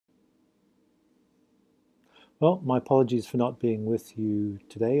Well, my apologies for not being with you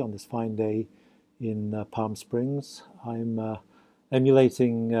today on this fine day in Palm Springs. I'm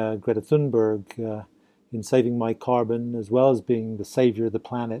emulating Greta Thunberg in saving my carbon, as well as being the savior of the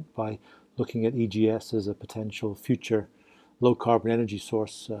planet by looking at EGS as a potential future low carbon energy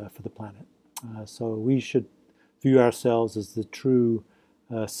source for the planet. So we should view ourselves as the true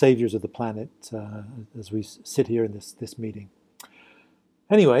saviors of the planet as we sit here in this meeting.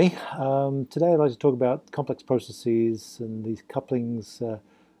 Anyway, today I'd like to talk about complex processes and these couplings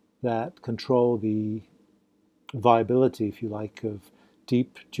that control the viability, if you like, of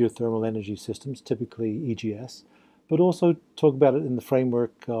deep geothermal energy systems, typically EGS, but also talk about it in the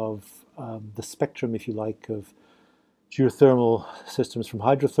framework of the spectrum, if you like, of geothermal systems from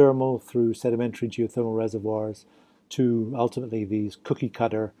hydrothermal through sedimentary geothermal reservoirs to ultimately these cookie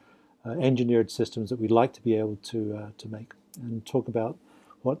cutter engineered systems that we'd like to be able to make, and talk about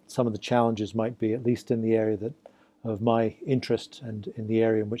what some of the challenges might be, at least in the area of my interest and in the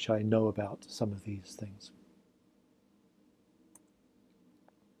area in which I know about some of these things.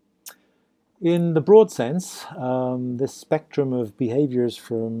 In the broad sense, this spectrum of behaviors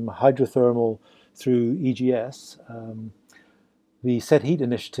from hydrothermal through EGS, the Set Heat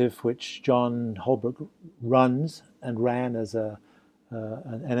initiative, which John Holbrook runs and ran as an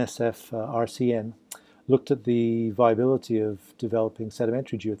NSF RCN, looked at the viability of developing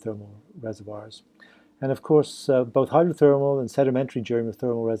sedimentary geothermal reservoirs. And of course, both hydrothermal and sedimentary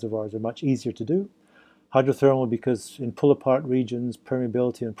geothermal reservoirs are much easier to do. Hydrothermal because in pull-apart regions,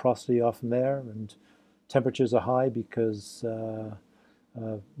 permeability and porosity are often there, and temperatures are high because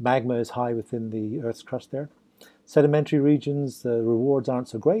magma is high within the Earth's crust there. Sedimentary regions, the rewards aren't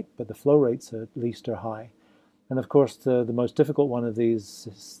so great, but the flow rates at least are high. And of course, the most difficult one of these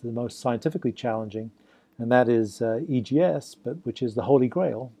is the most scientifically challenging, and that is EGS, which is the holy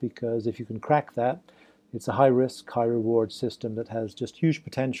grail, because if you can crack that, it's a high-risk, high-reward system that has just huge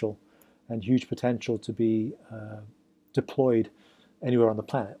potential, and huge potential to be deployed anywhere on the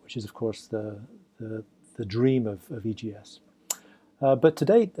planet, which is, of course, the dream of EGS. But to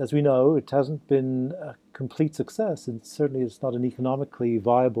date, as we know, it hasn't been a complete success, and certainly it's not an economically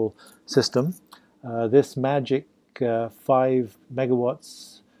viable system. This magic 5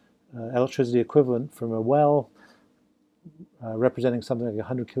 megawatts electricity equivalent from a well representing something like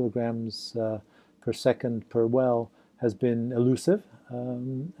 100 kilograms per second per well has been elusive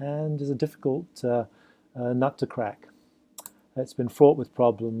and is a difficult nut to crack. It's been fraught with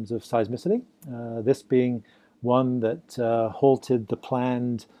problems of seismicity, this being one that halted the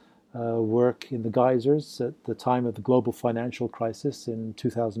planned work in the geysers at the time of the global financial crisis in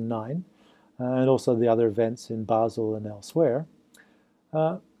 2009, and also the other events in Basel and elsewhere.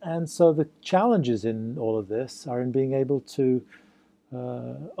 And so the challenges in all of this are in being able to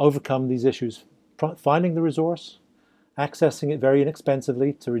overcome these issues, finding the resource, accessing it very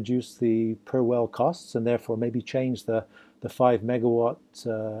inexpensively to reduce the per well costs, and therefore maybe change the 5 megawatt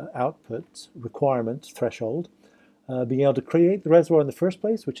output requirement threshold, being able to create the reservoir in the first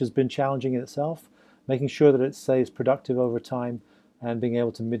place, which has been challenging in itself, making sure that it stays productive over time, and being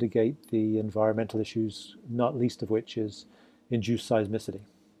able to mitigate the environmental issues, not least of which is induced seismicity.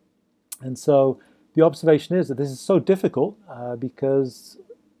 And so the observation is that this is so difficult because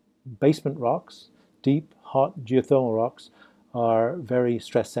basement rocks, deep, hot geothermal rocks, are very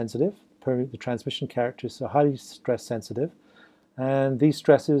stress sensitive. The transmission characteristics are highly stress sensitive, and these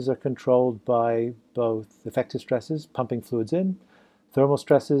stresses are controlled by both effective stresses, pumping fluids in, thermal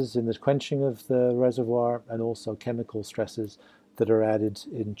stresses in the quenching of the reservoir, and also chemical stresses that are added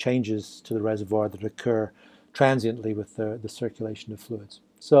in changes to the reservoir that occur transiently with the circulation of fluids.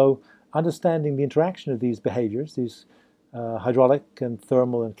 So understanding the interaction of these behaviors, these hydraulic and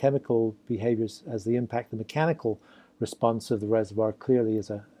thermal and chemical behaviors as they impact the mechanical response of the reservoir, clearly is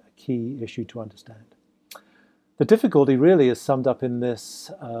a key issue to understand. The difficulty really is summed up in this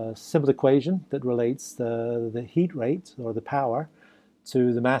simple equation that relates the heat rate, or the power,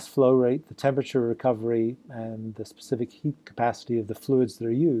 to the mass flow rate, the temperature recovery, and the specific heat capacity of the fluids that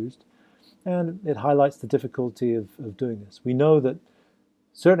are used. And it highlights the difficulty of doing this. We know that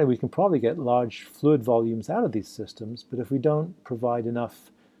certainly we can probably get large fluid volumes out of these systems, but if we don't provide enough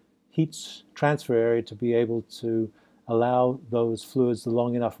heat transfer area to be able to allow those fluids the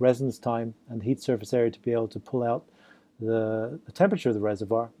long enough residence time and heat surface area to be able to pull out the temperature of the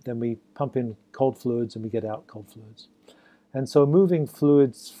reservoir, then we pump in cold fluids and we get out cold fluids. And so moving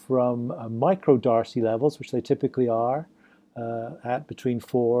fluids from micro Darcy levels, which they typically are, at between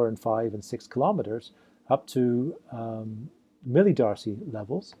 4 and 5 and 6 kilometers, up to millidarcy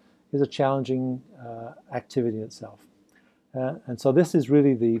levels, is a challenging activity in itself. And so this is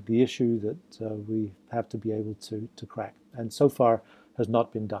really the issue that we have to be able to crack, and so far has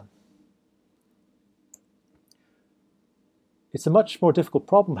not been done. It's a much more difficult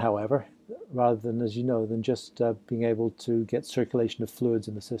problem, however, rather than, as you know, than just being able to get circulation of fluids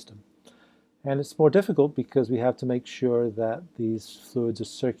in the system. And it's more difficult because we have to make sure that these fluids are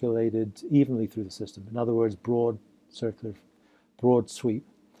circulated evenly through the system. In other words, broad circular, broad sweep.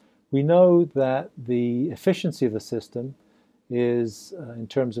 We know that the efficiency of the system is, in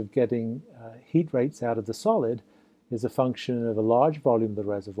terms of getting heat rates out of the solid, is a function of a large volume of the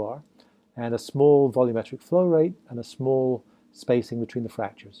reservoir and a small volumetric flow rate and a small spacing between the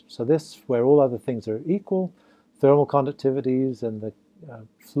fractures. So this, where all other things are equal, thermal conductivities and the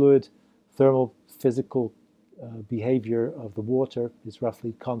fluid thermal physical behavior of the water is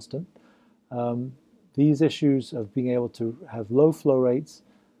roughly constant. These issues of being able to have low flow rates,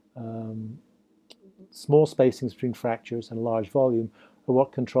 small spacings between fractures and large volume are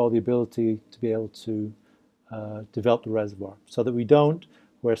what control the ability to be able to develop the reservoir, so that we don't,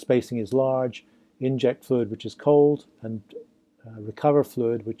 where spacing is large, inject fluid which is cold and recover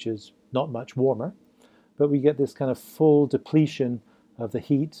fluid which is not much warmer, but we get this kind of full depletion of the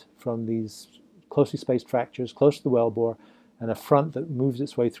heat from these closely spaced fractures close to the wellbore and a front that moves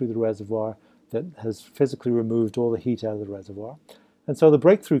its way through the reservoir that has physically removed all the heat out of the reservoir. And so the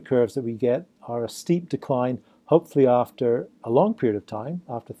breakthrough curves that we get are a steep decline, hopefully after a long period of time,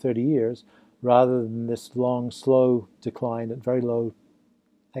 after 30 years, rather than this long, slow decline at very low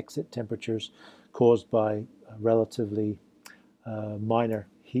exit temperatures caused by a relatively minor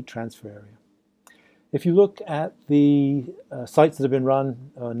heat transfer area. If you look at the sites that have been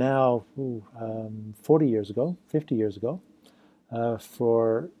run now 40 years ago, 50 years ago,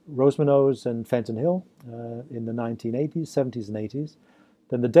 for Rosemeadows and Fenton Hill in the 1980s, 70s and 80s,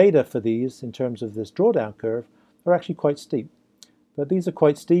 then the data for these in terms of this drawdown curve are actually quite steep. But these are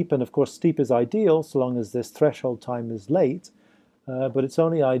quite steep, and of course steep is ideal so long as this threshold time is late, but it's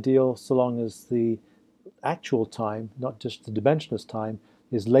only ideal so long as the actual time, not just the dimensionless time,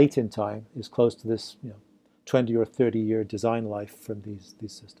 is late in time, is close to this 20 or 30 year design life from these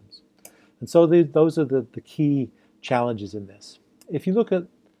systems. And so those are the key challenges in this. If you look at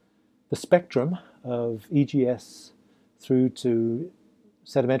the spectrum of EGS through to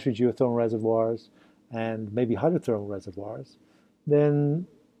sedimentary geothermal reservoirs and maybe hydrothermal reservoirs, then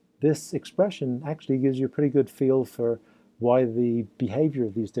this expression actually gives you a pretty good feel for why the behavior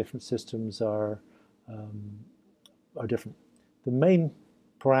of these different systems are different. The main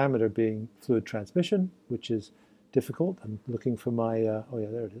parameter being fluid transmission, which is difficult. I'm looking for my, oh yeah,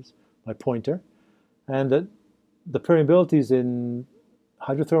 there it is, my pointer. And that the permeabilities in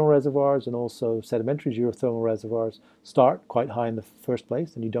hydrothermal reservoirs and also sedimentary geothermal reservoirs start quite high in the first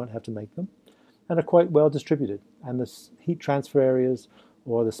place, and you don't have to make them, and are quite well distributed. And the heat transfer areas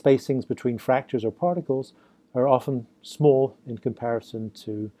or the spacings between fractures or particles are often small in comparison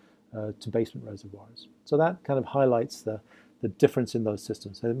to basement reservoirs. So that kind of highlights the difference in those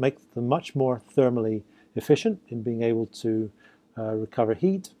systems. And it makes them much more thermally efficient in being able to recover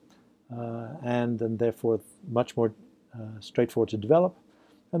heat and therefore much more straightforward to develop.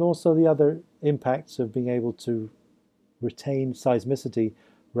 And also the other impacts of being able to retain seismicity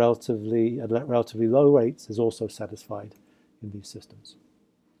at relatively low rates is also satisfied in these systems.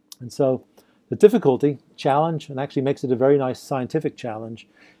 And so the difficulty, challenge, and actually makes it a very nice scientific challenge,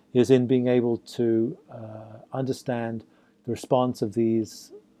 is in being able to understand the response of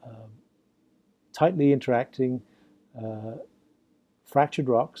these tightly interacting fractured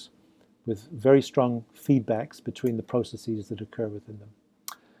rocks with very strong feedbacks between the processes that occur within them.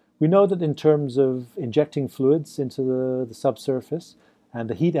 We know that in terms of injecting fluids into the subsurface and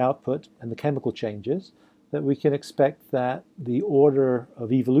the heat output and the chemical changes, that we can expect that the order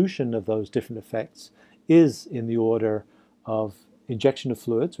of evolution of those different effects is in the order of injection of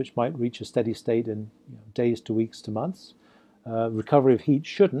fluids, which might reach a steady state in days to weeks to months. Recovery of heat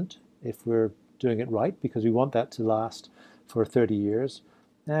shouldn't, if we're doing it right, because we want that to last for 30 years.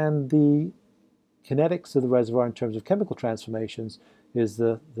 And the kinetics of the reservoir in terms of chemical transformations is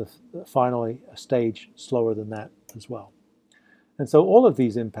finally a stage slower than that as well. And so all of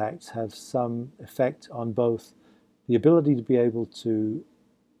these impacts have some effect on both the ability to be able to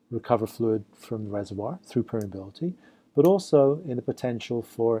recover fluid from the reservoir through permeability, but also in the potential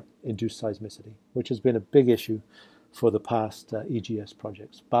for induced seismicity, which has been a big issue for the past EGS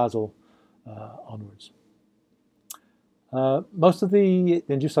projects, Basel onwards. Most of the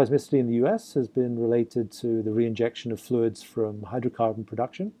induced seismicity in the US has been related to the reinjection of fluids from hydrocarbon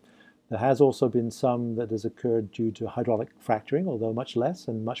production. There has also been some that has occurred due to hydraulic fracturing, although much less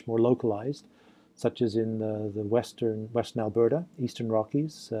and much more localized. such as in the western Alberta, eastern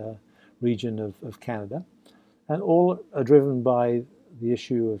Rockies region of Canada. And all are driven by the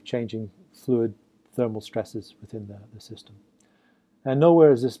issue of changing fluid thermal stresses within the system. And nowhere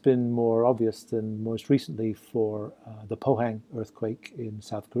has this been more obvious than most recently for the Pohang earthquake in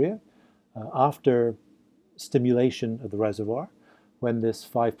South Korea, after stimulation of the reservoir, when this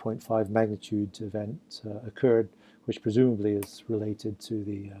 5.5 magnitude event occurred, which presumably is related to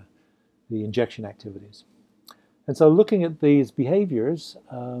the injection activities. And so looking at these behaviors,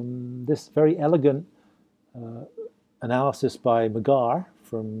 this very elegant analysis by McGarr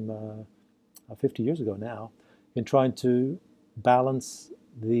from 50 years ago now, in trying to balance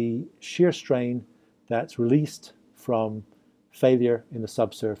the shear strain that's released from failure in the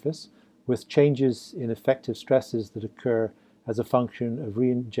subsurface with changes in effective stresses that occur as a function of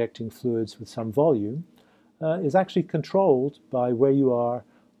re-injecting fluids with some volume, is actually controlled by where you are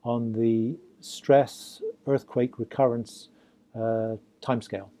on the stress earthquake recurrence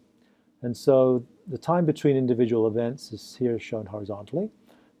timescale. And so the time between individual events is here shown horizontally.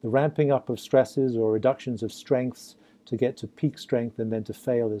 The ramping up of stresses or reductions of strengths to get to peak strength and then to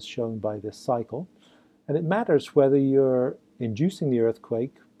fail is shown by this cycle. And it matters whether you're inducing the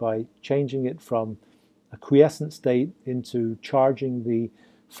earthquake by changing it from a quiescent state into charging the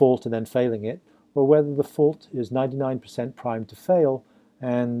fault and then failing it, or whether the fault is 99% primed to fail,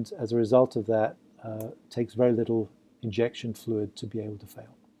 and as a result of that, takes very little injection fluid to be able to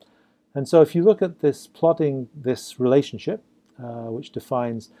fail. And so if you look at this, plotting this relationship, which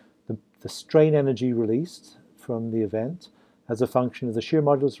defines the strain energy released from the event as a function of the shear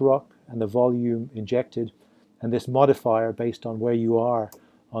modulus of rock and the volume injected, and this modifier based on where you are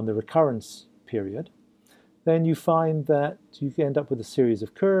on the recurrence period, then you find that you end up with a series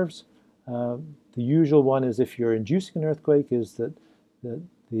of curves. The usual one is, if you're inducing an earthquake, is that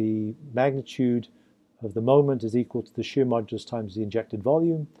the magnitude of the moment is equal to the shear modulus times the injected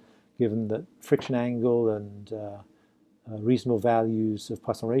volume, given that friction angle and reasonable values of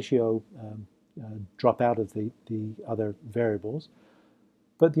Poisson ratio drop out of the other variables.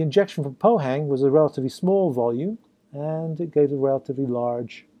 But the injection from Pohang was a relatively small volume, and it gave a relatively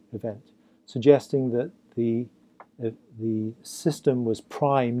large event, suggesting that the system was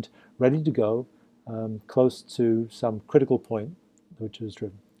primed, ready to go, close to some critical point which was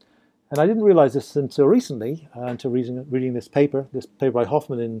driven. And I didn't realize this until recently, until reading this paper by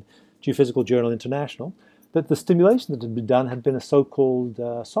Hoffman in Geophysical Journal International, that the stimulation that had been done had been a so-called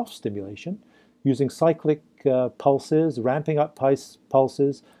soft stimulation, using cyclic pulses, ramping up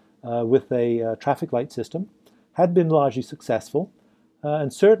pulses with a traffic light system, had been largely successful.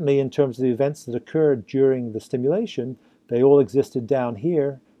 And certainly in terms of the events that occurred during the stimulation, they all existed down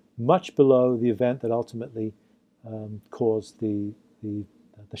here, much below the event that ultimately caused the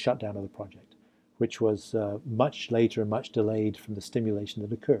shutdown of the project, which was much later and much delayed from the stimulation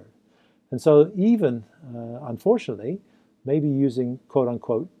that occurred. And so even, unfortunately, maybe using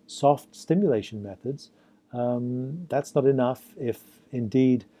quote-unquote soft stimulation methods, that's not enough if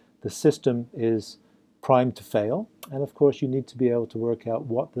indeed the system is primed to fail. And of course you need to be able to work out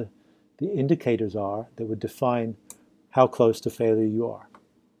what the indicators are that would define how close to failure you are.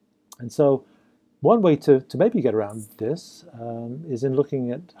 And so one way to maybe get around this is in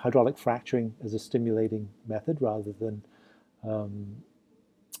looking at hydraulic fracturing as a stimulating method rather than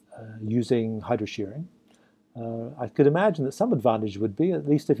using hydroshearing. I could imagine that some advantage would be, at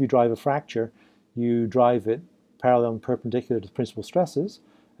least if you drive a fracture, you drive it parallel and perpendicular to the principal stresses.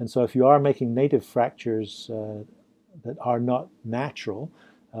 And so if you are making native fractures that are not natural,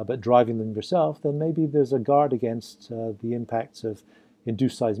 but driving them yourself, then maybe there's a guard against the impacts of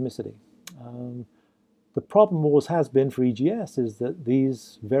induced seismicity. The problem always has been for EGS is that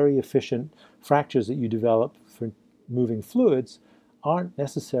these very efficient fractures that you develop for moving fluids aren't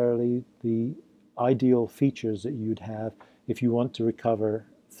necessarily the ideal features that you'd have if you want to recover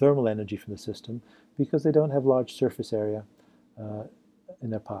thermal energy from the system, because they don't have large surface area in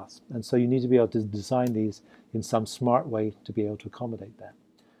their paths. And so you need to be able to design these in some smart way to be able to accommodate that.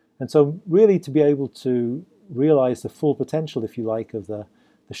 And so really to be able to realize the full potential, if you like, of the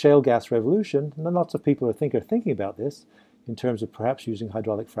shale gas revolution, and lots of people are thinking about this in terms of perhaps using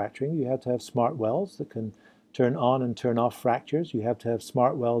hydraulic fracturing, you have to have smart wells that can turn on and turn off fractures. You have to have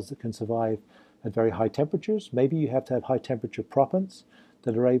smart wells that can survive at very high temperatures. Maybe you have to have high temperature proppants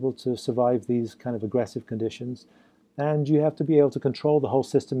that are able to survive these kind of aggressive conditions. And you have to be able to control the whole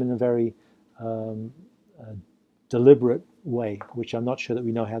system in a very deliberate way, which I'm not sure that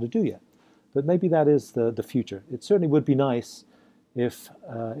we know how to do yet. But maybe that is the future. It certainly would be nice if,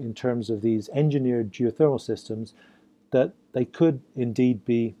 in terms of these engineered geothermal systems, that they could indeed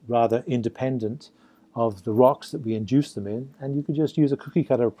be rather independent of the rocks that we induce them in, and you could just use a cookie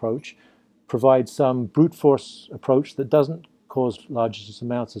cutter approach, provide some brute force approach that doesn't cause large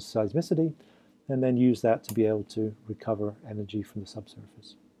amounts of seismicity, and then use that to be able to recover energy from the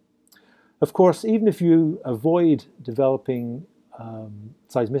subsurface. Of course, even if you avoid developing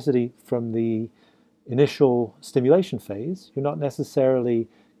seismicity from the initial stimulation phase, you're not necessarily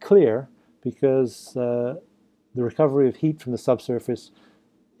clear, because the recovery of heat from the subsurface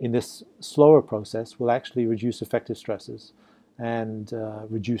in this slower process will actually reduce effective stresses and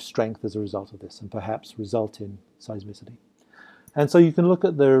reduce strength as a result of this, and perhaps result in seismicity. And so you can look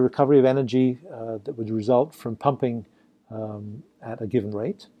at the recovery of energy that would result from pumping at a given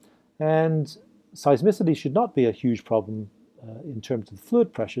rate. And seismicity should not be a huge problem in terms of the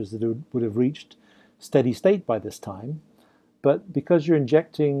fluid pressures that would have reached steady state by this time. But because you're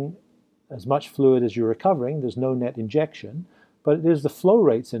injecting as much fluid as you're recovering, there's no net injection, but it is the flow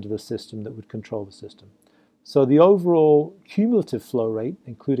rates into the system that would control the system. So the overall cumulative flow rate,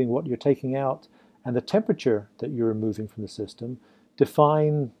 including what you're taking out and the temperature that you're removing from the system,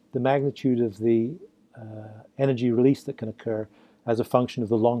 define the magnitude of the energy release that can occur as a function of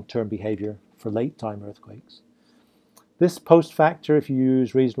the long-term behavior for late-time earthquakes. This post factor, if you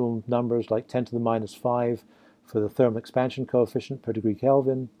use reasonable numbers like 10 to the minus 5 for the thermal expansion coefficient per degree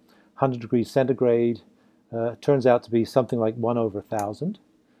Kelvin, 100 degrees centigrade, turns out to be something like 1 over 1,000.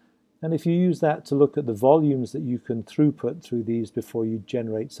 And if you use that to look at the volumes that you can throughput through these before you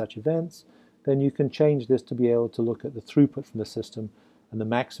generate such events, then you can change this to be able to look at the throughput from the system and the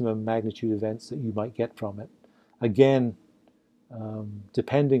maximum magnitude events that you might get from it. Again,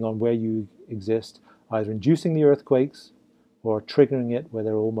 depending on where you exist, either inducing the earthquakes or triggering it where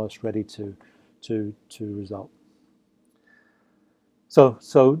they're almost ready to result.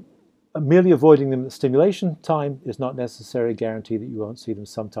 So merely avoiding them at the stimulation time is not necessarily a guarantee that you won't see them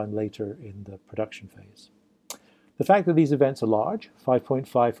sometime later in the production phase. The fact that these events are large, 5.5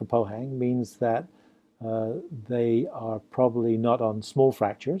 for Pohang, means that they are probably not on small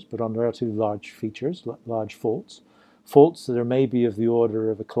fractures, but on relatively large features, large faults. Faults that are maybe of the order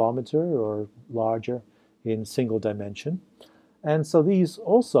of a kilometer or larger in single dimension. And so these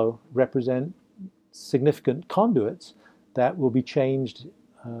also represent significant conduits that will be changed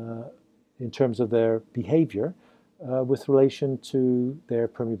in terms of their behavior with relation to their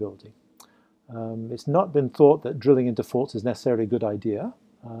permeability. It's not been thought that drilling into faults is necessarily a good idea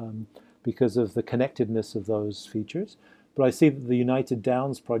because of the connectedness of those features. But I see that the United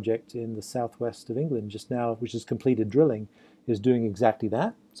Downs project in the southwest of England just now, which has completed drilling, is doing exactly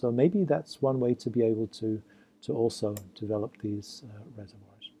that. So maybe that's one way to be able to also develop these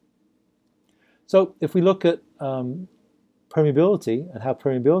reservoirs. So if we look at permeability and how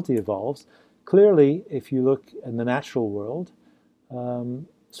permeability evolves, clearly if you look in the natural world,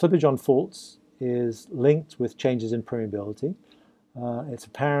 slippage on faults is linked with changes in permeability. It's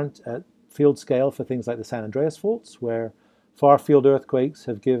apparent at field scale for things like the San Andreas faults, where far field earthquakes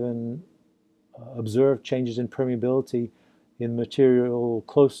have given observed changes in permeability in material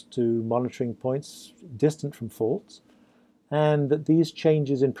close to monitoring points distant from faults, and that these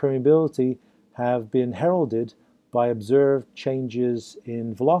changes in permeability have been heralded by observed changes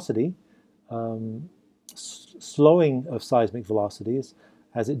in velocity, slowing of seismic velocities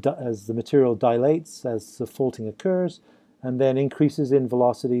as the material dilates, as the faulting occurs, and then increases in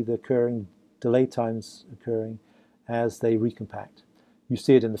velocity, the occurring delay times occurring as they recompact. You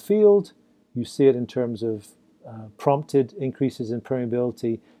see it in the field, you see it in terms of prompted increases in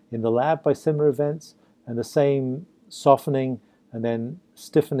permeability in the lab by similar events, and the same softening and then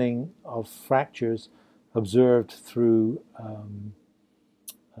stiffening of fractures observed through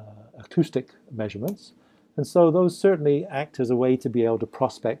acoustic measurements. And so those certainly act as a way to be able to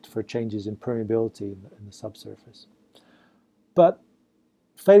prospect for changes in permeability in the subsurface. But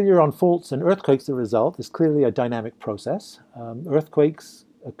failure on faults and earthquakes, the result, is clearly a dynamic process. Earthquakes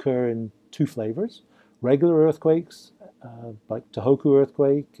occur in two flavors. Regular earthquakes, like Tohoku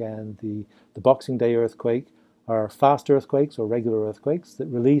earthquake and the Boxing Day earthquake, are fast earthquakes or regular earthquakes that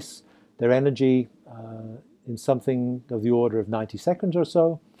release their energy in something of the order of 90 seconds or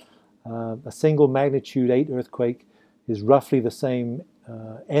so. A single magnitude 8 earthquake is roughly the same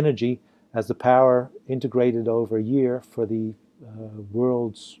energy as the power integrated over a year for the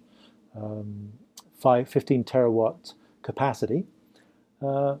world's 15 terawatt capacity.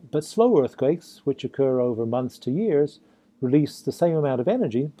 But slow earthquakes, which occur over months to years, release the same amount of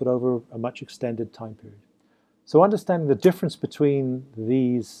energy, but over a much extended time period. So understanding the difference between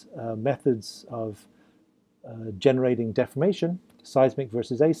these methods of generating deformation, seismic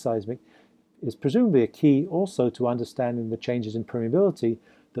versus aseismic, is presumably a key also to understanding the changes in permeability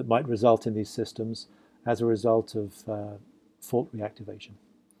that might result in these systems as a result of fault reactivation.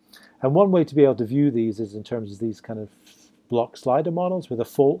 And one way to be able to view these is in terms of these kind of block slider models with a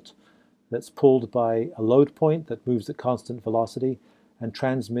fault that's pulled by a load point that moves at constant velocity and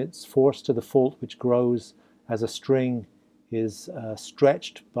transmits force to the fault, which grows as a string is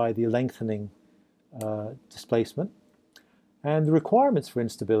stretched by the lengthening displacement. And the requirements for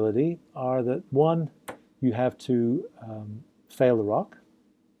instability are that, one, you have to fail the rock.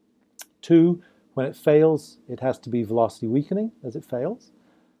 Two, when it fails, it has to be velocity weakening as it fails.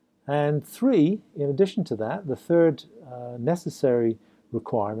 And three, in addition to that, the third necessary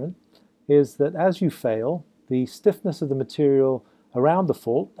requirement is that as you fail, the stiffness of the material around the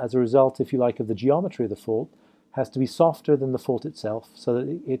fault, as a result, if you like, of the geometry of the fault, has to be softer than the fault itself so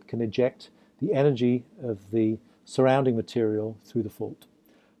that it can eject the energy of the surrounding material through the fault.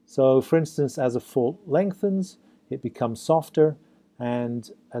 So, for instance, as a fault lengthens, it becomes softer, and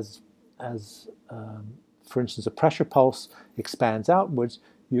as for instance, a pressure pulse expands outwards,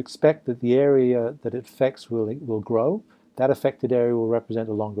 you expect that the area that it affects will grow. That affected area will represent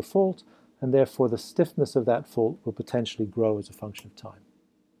a longer fault, and therefore the stiffness of that fault will potentially grow as a function of time.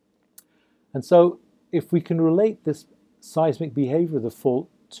 And so if we can relate this seismic behavior of the fault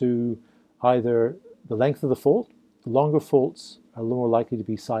to either the length of the fault, the longer faults are more likely to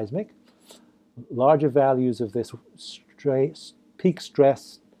be seismic. Larger values of this peak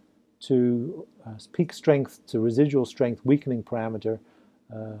stress to peak strength to residual strength weakening parameter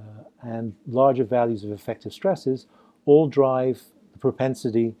and larger values of effective stresses all drive the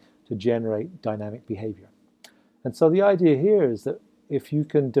propensity to generate dynamic behavior. And so the idea here is that if you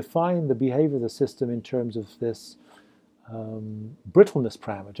can define the behavior of the system in terms of this brittleness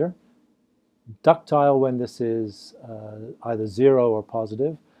parameter, ductile when this is either 0 or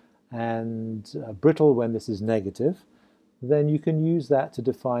positive, and brittle when this is negative, then you can use that to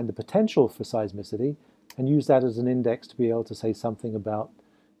define the potential for seismicity and use that as an index to be able to say something about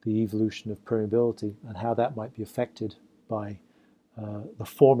the evolution of permeability and how that might be affected by the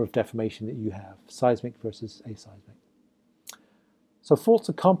form of deformation that you have, seismic versus aseismic. So faults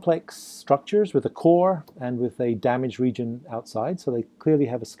are complex structures with a core and with a damaged region outside, so they clearly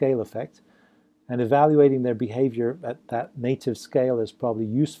have a scale effect. And evaluating their behavior at that native scale is probably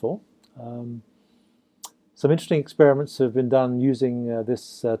useful. Some interesting experiments have been done using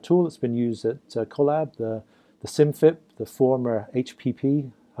this tool that's been used at Collab, the SimFIP, the former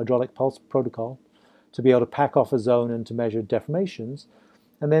HPP, hydraulic pulse protocol, to be able to pack off a zone and to measure deformations,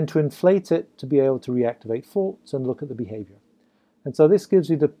 and then to inflate it to be able to reactivate faults and look at the behavior. And so this gives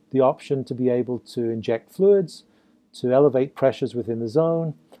you the option to be able to inject fluids, to elevate pressures within the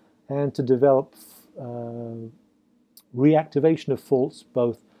zone, and to develop reactivation of faults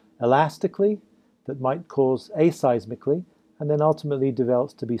both elastically, that might cause aseismically, and then ultimately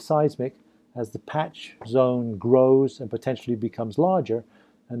develops to be seismic as the patch zone grows and potentially becomes larger,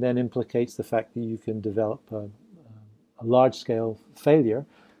 and then implicates the fact that you can develop a large-scale failure,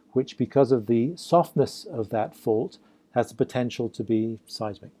 which, because of the softness of that fault, has the potential to be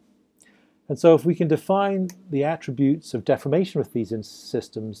seismic. And so if we can define the attributes of deformation with these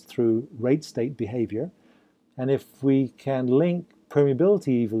systems through rate state behavior, and if we can link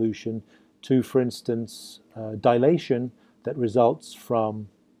permeability evolution to, for instance, dilation that results from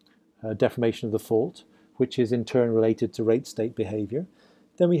deformation of the fault, which is in turn related to rate state behavior,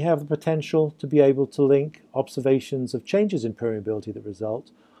 then we have the potential to be able to link observations of changes in permeability that result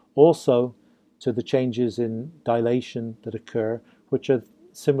also to the changes in dilation that occur, which are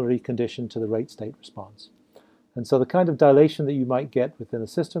similarly conditioned to the rate state response. And so the kind of dilation that you might get within a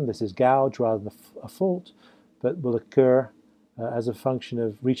system, this is gouge rather than a fault, but will occur as a function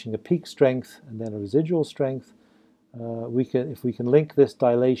of reaching a peak strength and then a residual strength. If we can link this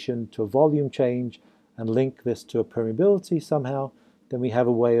dilation to a volume change and link this to a permeability somehow, then we have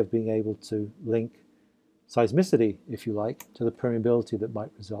a way of being able to link seismicity, if you like, to the permeability that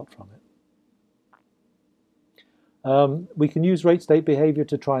might result from it. We can use rate state behavior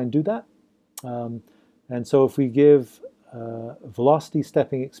to try and do that. And so if we give velocity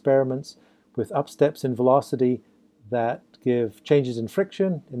stepping experiments with upsteps in velocity that give changes in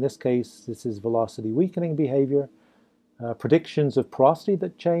friction, in this case this is velocity weakening behavior, predictions of porosity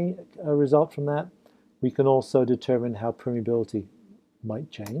that result from that, we can also determine how permeability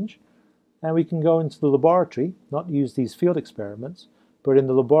might change. And we can go into the laboratory, not use these field experiments, but in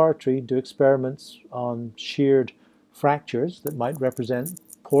the laboratory do experiments on sheared fractures that might represent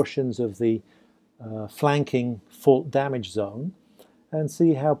portions of the flanking fault damage zone, and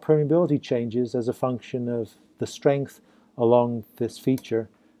see how permeability changes as a function of the strength along this feature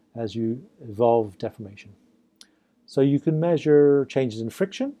as you evolve deformation. So you can measure changes in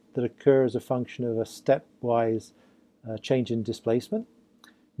friction that occur as a function of a stepwise change in displacement.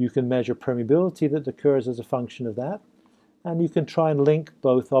 You can measure permeability that occurs as a function of that. And you can try and link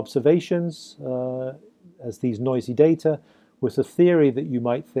both observations as these noisy data with a theory that you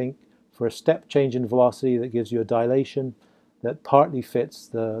might think for a step change in velocity that gives you a dilation that partly fits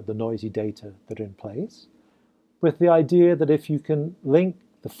the noisy data that are in place, with the idea that if you can link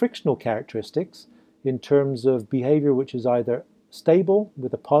the frictional characteristics in terms of behavior which is either stable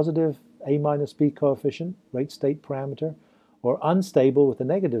with a positive A minus B coefficient, rate state parameter, or unstable with a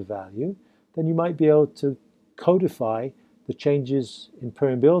negative value, then you might be able to codify the changes in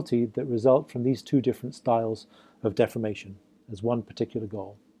permeability that result from these two different styles of deformation as one particular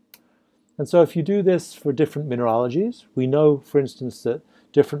goal. And so if you do this for different mineralogies, we know, for instance, that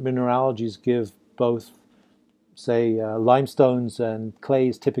different mineralogies give both, say, limestones and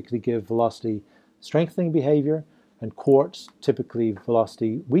clays typically give velocity strengthening behavior, and quartz typically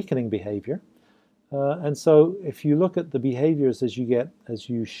velocity weakening behavior. And so if you look at the behaviors as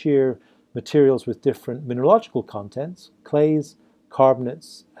you shear materials with different mineralogical contents, clays,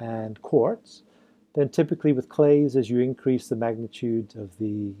 carbonates, and quartz, then typically with clays, as you increase the magnitude of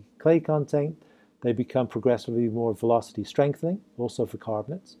the clay content, they become progressively more velocity strengthening, also for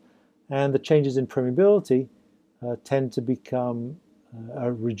carbonates. And the changes in permeability tend to become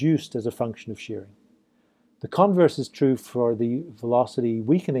reduced as a function of shearing. The converse is true for the velocity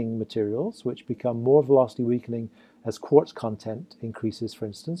weakening materials, which become more velocity weakening as quartz content increases, for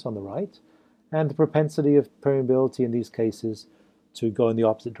instance, on the right, and the propensity of permeability in these cases to go in the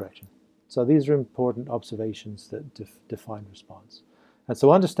opposite direction. So these are important observations that define response. And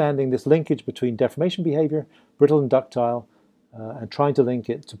so understanding this linkage between deformation behavior, brittle and ductile, and trying to link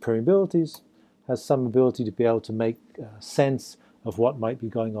it to permeabilities has some ability to be able to make sense of what might be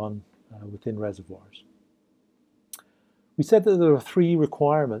going on within reservoirs. We said that there are three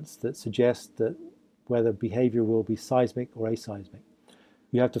requirements that suggest that whether behavior will be seismic or aseismic.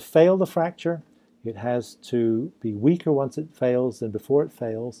 You have to fail the fracture, it has to be weaker once it fails than before it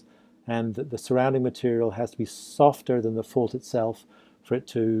fails, and that the surrounding material has to be softer than the fault itself for it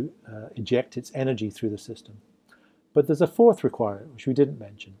to eject its energy through the system. But there's a fourth requirement, which we didn't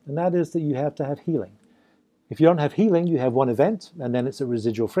mention, and that is that you have to have healing. If you don't have healing, you have one event, and then it's a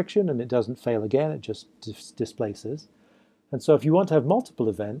residual friction, and it doesn't fail again, it just displaces. And so if you want to have multiple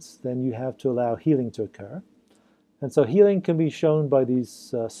events, then you have to allow healing to occur. And so healing can be shown by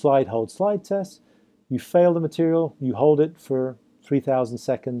these slide, hold, slide tests. You fail the material, you hold it for 3,000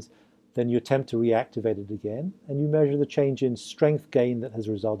 seconds, then you attempt to reactivate it again, and you measure the change in strength gain that has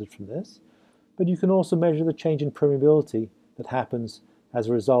resulted from this. But you can also measure the change in permeability that happens as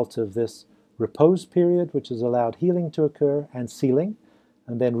a result of this repose period, which has allowed healing to occur, and sealing,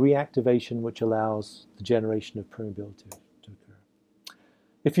 and then reactivation, which allows the generation of permeability to occur.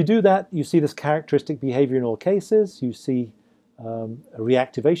 If you do that, you see this characteristic behavior in all cases. You see a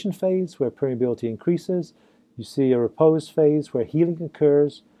reactivation phase where permeability increases. You see a repose phase where healing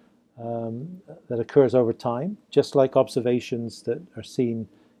occurs, that occurs over time, just like observations that are seen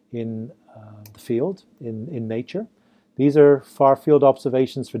in the field, in nature. These are far-field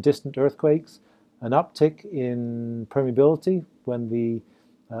observations for distant earthquakes, an uptick in permeability when the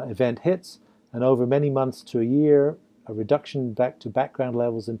event hits, and over many months to a year, a reduction back to background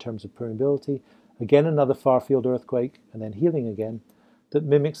levels in terms of permeability, again another far-field earthquake, and then healing again, that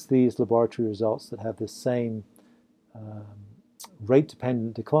mimics these laboratory results that have this same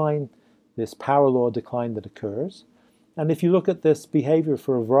rate-dependent decline, this power law decline that occurs. And if you look at this behavior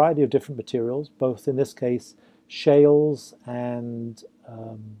for a variety of different materials, both in this case shales and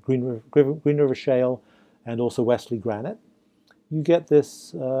Green River shale and also Westerly granite, you get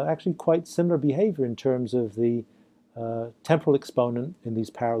this actually quite similar behavior in terms of the temporal exponent in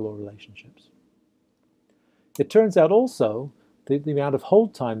these power law relationships. It turns out also that the amount of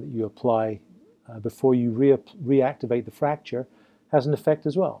hold time that you apply before you reactivate the fracture has an effect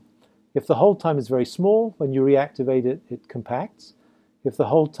as well. If the hold time is very small, when you reactivate it, it compacts. If the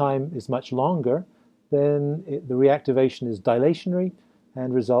hold time is much longer, then the reactivation is dilationary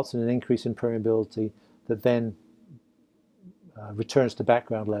and results in an increase in permeability that then returns to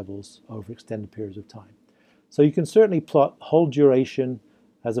background levels over extended periods of time. So you can certainly plot hold duration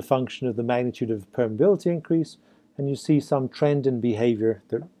as a function of the magnitude of permeability increase, and you see some trend in behavior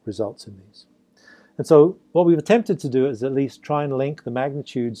that results in these. And so what we've attempted to do is at least try and link the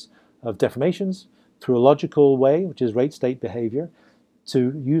magnitudes of deformations through a logical way, which is rate state behavior,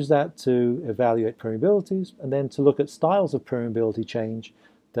 to use that to evaluate permeabilities, and then to look at styles of permeability change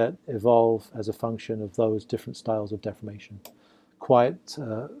that evolve as a function of those different styles of deformation. quiet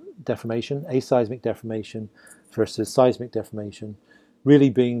deformation, aseismic deformation versus seismic deformation, really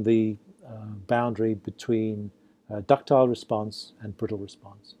being the boundary between ductile response and brittle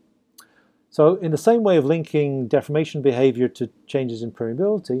response. So in the same way of linking deformation behavior to changes in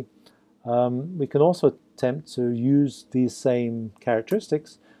permeability, we can also attempt to use these same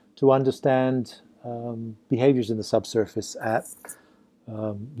characteristics to understand behaviors in the subsurface at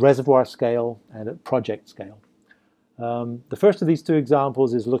reservoir scale and at project scale. The first of these two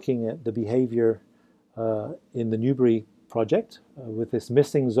examples is looking at the behavior in the Newbury project with this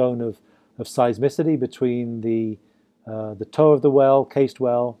missing zone of seismicity between the toe of the well, cased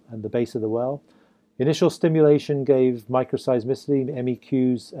well, and the base of the well. Initial stimulation gave microseismicity,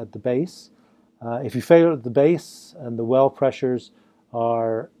 MEQs at the base. If you fail at the base and the well pressures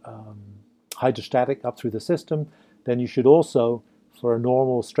are hydrostatic up through the system, then you should also, for a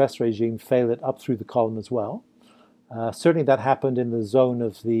normal stress regime, fail it up through the column as well. Certainly that happened in the zone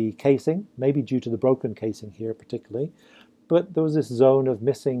of the casing, maybe due to the broken casing here particularly, but there was this zone of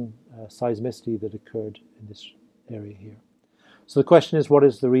missing seismicity that occurred in this area here. So the question is, what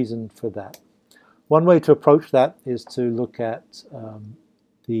is the reason for that? One way to approach that is to look at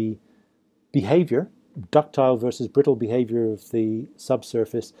the behavior, ductile versus brittle behavior of the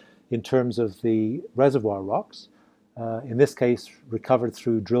subsurface in terms of the reservoir rocks, in this case recovered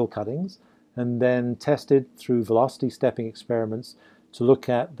through drill cuttings, and then tested through velocity stepping experiments to look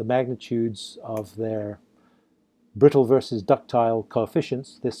at the magnitudes of their brittle versus ductile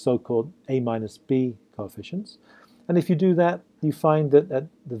coefficients, this so-called A minus B coefficients. And if you do that, you find that at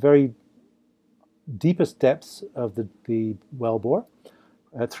the very deepest depths of the wellbore,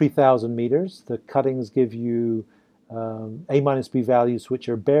 at 3,000 meters, the cuttings give you A minus B values which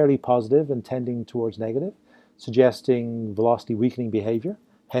are barely positive and tending towards negative, suggesting velocity weakening behavior,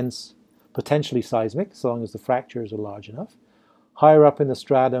 hence potentially seismic, so long as the fractures are large enough. Higher up in the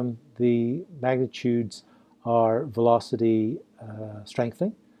stratum, the magnitudes are velocity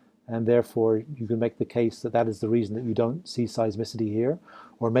strengthening, and therefore you can make the case that that is the reason that you don't see seismicity here,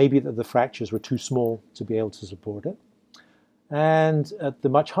 or maybe that the fractures were too small to be able to support it. And at the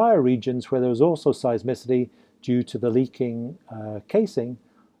much higher regions where there was also seismicity due to the leaking casing,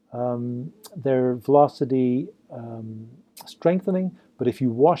 their velocity strengthening, but if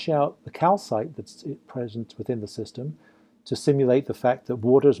you wash out the calcite that's present within the system to simulate the fact that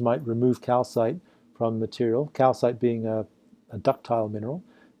waters might remove calcite from material, calcite being a ductile mineral,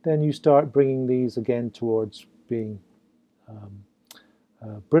 then you start bringing these again towards being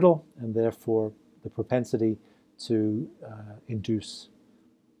brittle, and therefore the propensity to induce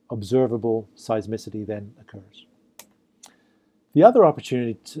observable seismicity then occurs. The other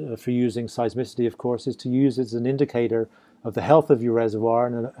opportunity for using seismicity, of course, is to use it as an indicator of the health of your reservoir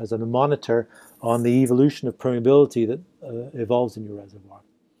and as a monitor on the evolution of permeability that evolves in your reservoir.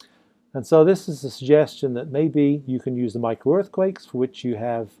 And so this is a suggestion that maybe you can use the microearthquakes, for which you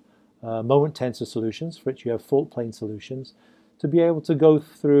have moment tensor solutions, for which you have fault plane solutions, to be able to go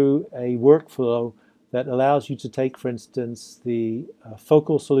through a workflow that allows you to take, for instance, the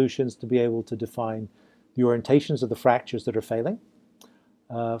focal solutions to be able to define the orientations of the fractures that are failing.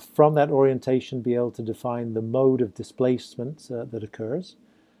 From that orientation, be able to define the mode of displacement that occurs.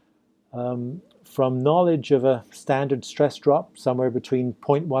 From knowledge of a standard stress drop, somewhere between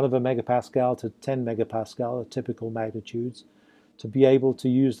 0.1 of a megapascal to 10 megapascal, typical magnitudes, to be able to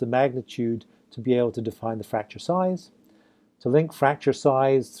use the magnitude to be able to define the fracture size, to link fracture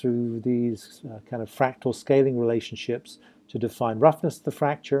size through these kind of fractal scaling relationships to define roughness of the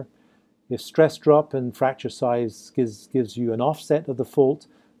fracture. If stress drop and fracture size gives you an offset of the fault,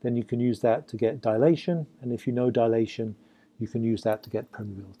 then you can use that to get dilation, and if you know dilation, you can use that to get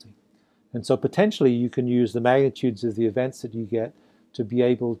permeability. And so potentially you can use the magnitudes of the events that you get to be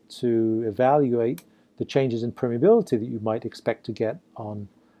able to evaluate the changes in permeability that you might expect to get on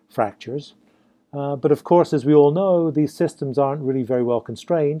fractures. But of course, as we all know, these systems aren't really very well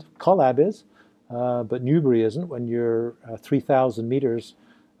constrained. Collab is, but Newbury isn't when you're 3,000 meters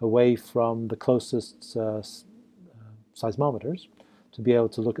away from the closest seismometers to be able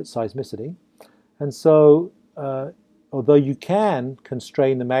to look at seismicity. And so, although you can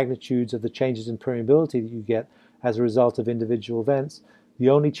constrain the magnitudes of the changes in permeability that you get as a result of individual events, the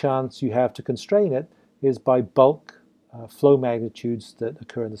only chance you have to constrain it is by bulk flow magnitudes that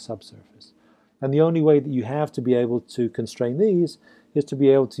occur in the subsurface. And the only way that you have to be able to constrain these is to be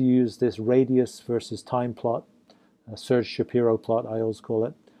able to use this radius versus time plot, Serge Shapiro plot I always call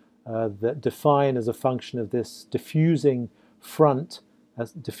it, that define as a function of this diffusing front,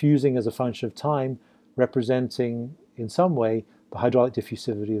 diffusing as a function of time, representing in some way the hydraulic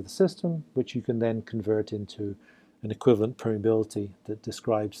diffusivity of the system, which you can then convert into an equivalent permeability that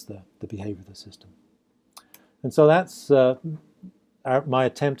describes the behavior of the system. And so that's my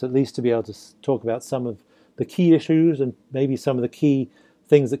attempt at least to be able to talk about some of the key issues and maybe some of the key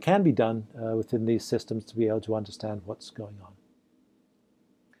things that can be done within these systems to be able to understand what's going on.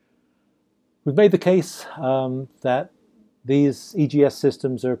 We've made the case that these EGS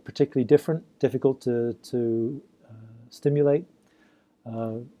systems are particularly difficult to stimulate.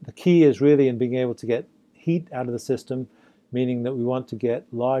 The key is really in being able to get heat out of the system, meaning that we want to get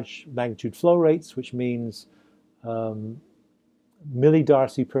large magnitude flow rates, which means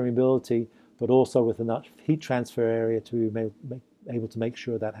millidarcy permeability, but also with enough heat transfer area to be able to make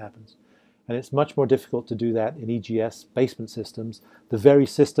sure that happens. And it's much more difficult to do that in EGS basement systems, the very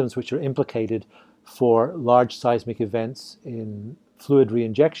systems which are implicated for large seismic events in fluid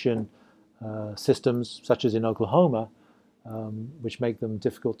reinjection systems, such as in Oklahoma, which make them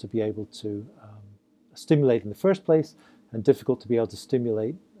difficult to be able to stimulate in the first place and difficult to be able to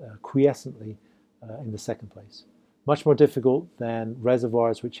stimulate quiescently in the second place. Much more difficult than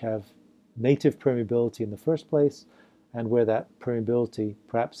reservoirs which have native permeability in the first place and where that permeability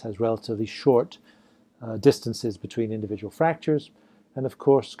perhaps has relatively short distances between individual fractures, and of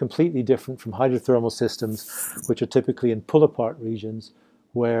course completely different from hydrothermal systems which are typically in pull-apart regions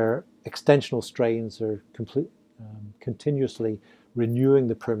where extensional strains are continuously renewing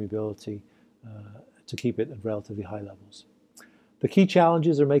the permeability to keep it at relatively high levels. The key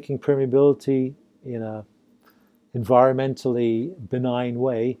challenges are making permeability in an environmentally benign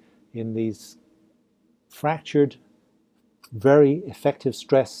way in these fractured, very effective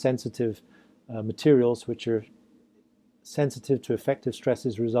stress-sensitive materials, which are sensitive to effective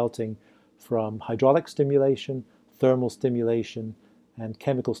stresses resulting from hydraulic stimulation, thermal stimulation, and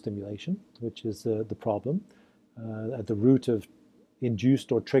chemical stimulation, which is the problem at the root of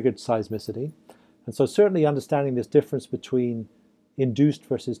induced or triggered seismicity. And so certainly understanding this difference between induced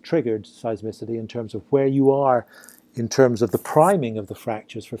versus triggered seismicity in terms of where you are in terms of the priming of the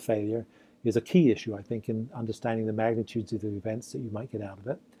fractures for failure is a key issue, I think, in understanding the magnitudes of the events that you might get out of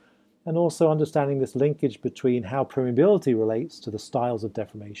it. And also understanding this linkage between how permeability relates to the styles of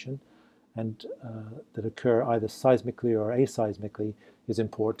deformation and that occur either seismically or aseismically is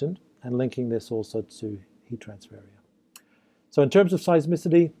important, and linking this also to heat transfer area. So in terms of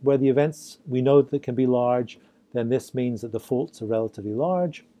seismicity, where the events we know that can be large, then this means that the faults are relatively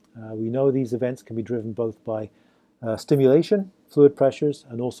large. We know these events can be driven both by stimulation, fluid pressures,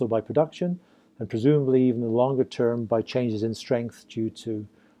 and also by production, and presumably even in the longer term by changes in strength due to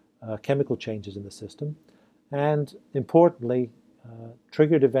chemical changes in the system. And importantly,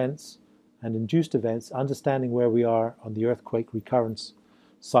 triggered events and induced events, understanding where we are on the earthquake recurrence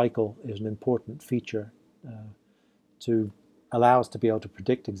cycle is an important feature to allow us to be able to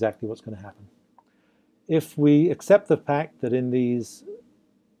predict exactly what's going to happen. If we accept the fact that in these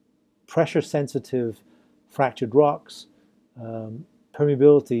pressure-sensitive fractured rocks,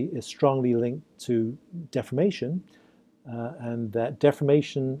 permeability is strongly linked to deformation, and that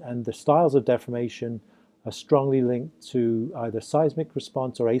deformation and the styles of deformation are strongly linked to either seismic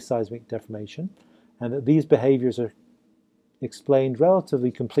response or aseismic deformation, and that these behaviors are explained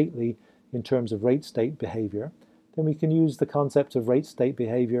relatively completely in terms of rate state behavior, then we can use the concept of rate state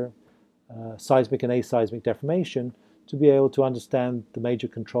behavior, seismic and aseismic deformation, to be able to understand the major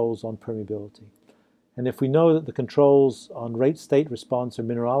controls on permeability. And if we know that the controls on rate state response are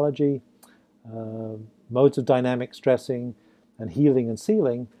mineralogy, modes of dynamic stressing, and healing and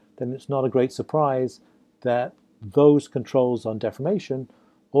sealing, then it's not a great surprise that those controls on deformation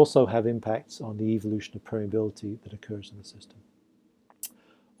also have impacts on the evolution of permeability that occurs in the system.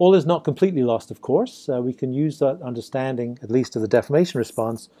 All is not completely lost, of course. We can use that understanding, at least of the deformation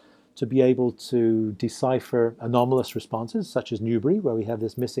response, to be able to decipher anomalous responses, such as Newbury, where we have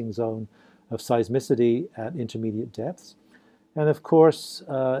this missing zone of seismicity at intermediate depths. And of course,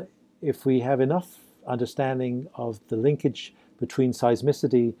 if we have enough understanding of the linkage between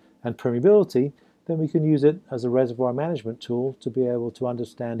seismicity and permeability, then we can use it as a reservoir management tool to be able to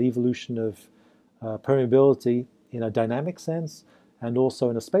understand evolution of permeability in a dynamic sense and also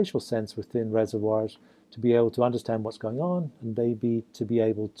in a spatial sense within reservoirs, to be able to understand what's going on and maybe to be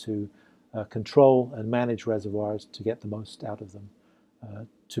able to control and manage reservoirs to get the most out of them,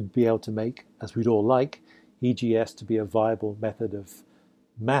 to be able to make, as we'd all like, EGS to be a viable method of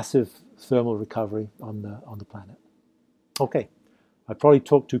massive thermal recovery on the planet. Okay, I probably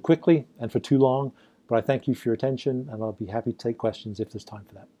talked too quickly and for too long, but I thank you for your attention, and I'll be happy to take questions if there's time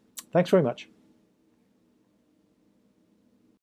for that. Thanks very much.